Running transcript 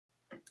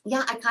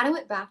Yeah, I kind of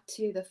went back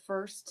to the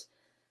first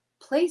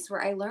place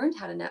where I learned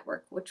how to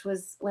network, which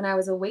was when I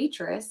was a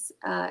waitress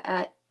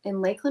at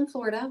in Lakeland,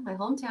 Florida, my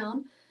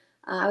hometown.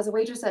 I was a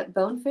waitress at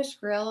Bonefish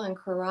Grill and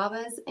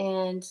Carrabba's,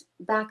 and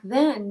back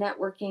then,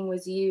 networking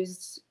was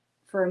used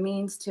for a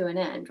means to an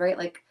end, right?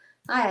 Like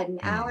I had an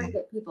hour to Hmm.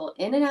 get people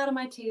in and out of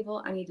my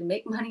table. I need to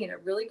make money and a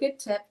really good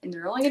tip, and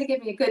they're only going to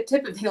give me a good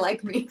tip if they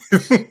like me.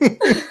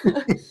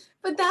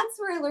 But that's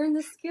where I learned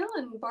the skill,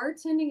 and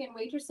bartending and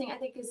waitressing, I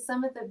think, is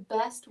some of the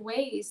best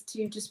ways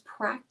to just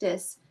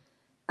practice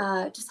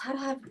just how to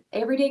have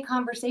everyday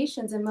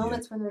conversations in Yeah.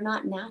 moments when they're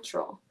not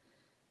natural.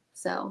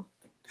 So,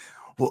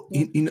 Well,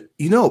 yeah.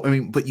 I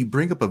mean, but you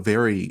bring up a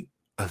very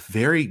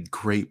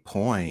great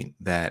point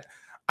that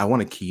I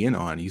want to key in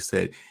on. You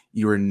said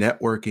you were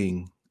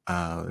networking,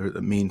 or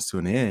the means to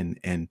an end,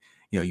 and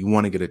you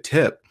want to get a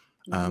tip,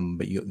 Hmm.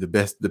 but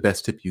the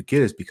best tip you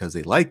get is because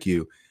they like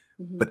you.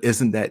 Hmm. But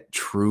isn't that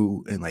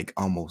true in like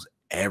almost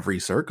every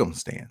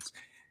circumstance?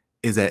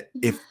 Is that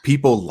Yeah. if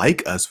people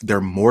like us,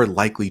 they're more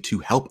likely to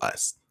help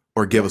us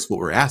or give Yeah. us what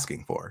we're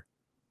asking for.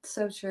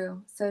 So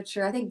true. So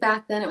true. I think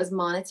back then it was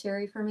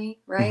monetary for me,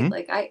 right? Hmm.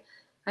 Like I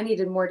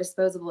needed more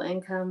disposable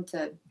income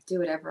to do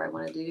whatever I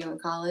wanted to do in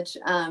college.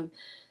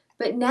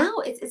 But now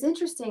it's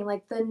interesting.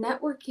 Like the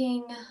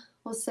networking,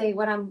 we'll say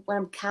what I'm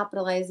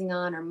capitalizing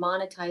on or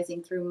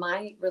monetizing through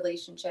my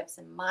relationships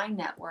and my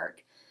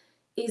network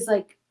is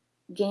like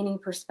gaining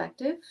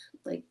perspective,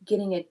 like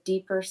getting a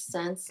deeper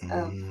sense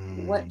of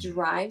what Mm,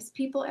 drives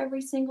people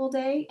every single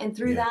day. And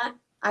through yeah. that,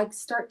 I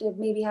start to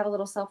maybe have a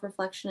little self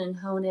reflection and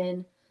hone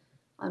in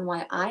on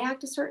why I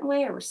act a certain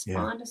way or Yeah.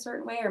 respond a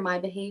certain way or my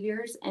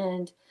behaviors.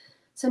 And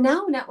so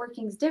now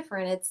networking is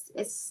different.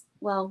 It's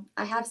well,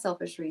 I have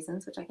selfish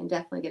reasons, which I can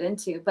definitely get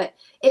into, but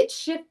it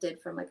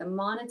shifted from like a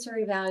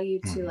monetary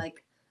value to Mhm.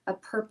 like a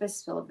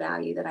purpose filled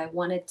value that I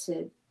wanted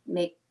to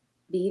make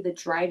be the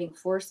driving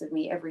force of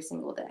me every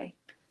single day.